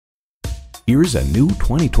Here's a new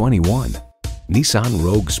 2021 Nissan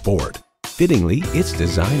Rogue Sport. Fittingly, its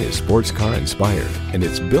design is sports car inspired, and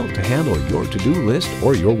it's built to handle your to-do list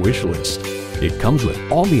or your wish list. It comes with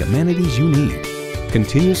all the amenities you need.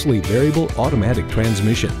 Continuously variable automatic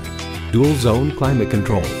transmission, dual zone climate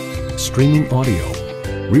control, streaming audio,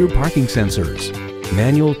 rear parking sensors,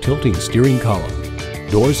 manual tilting steering column,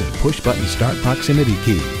 doors and push button start proximity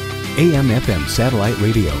key, AM/FM satellite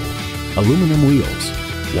radio, aluminum wheels,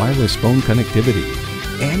 wireless phone connectivity,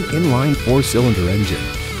 and inline 4-cylinder engine.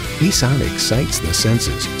 Nissan excites the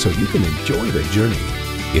senses so you can enjoy the journey.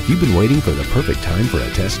 If you've been waiting for the perfect time for a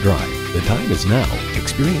test drive, the time is now.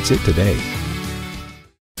 Experience it today.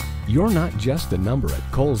 You're not just a number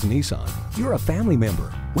at Cowles Nissan. You're a family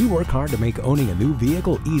member. We work hard to make owning a new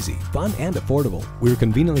vehicle easy, fun, and affordable. We're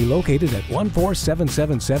conveniently located at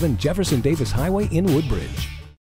 14777 Jefferson Davis Highway in Woodbridge.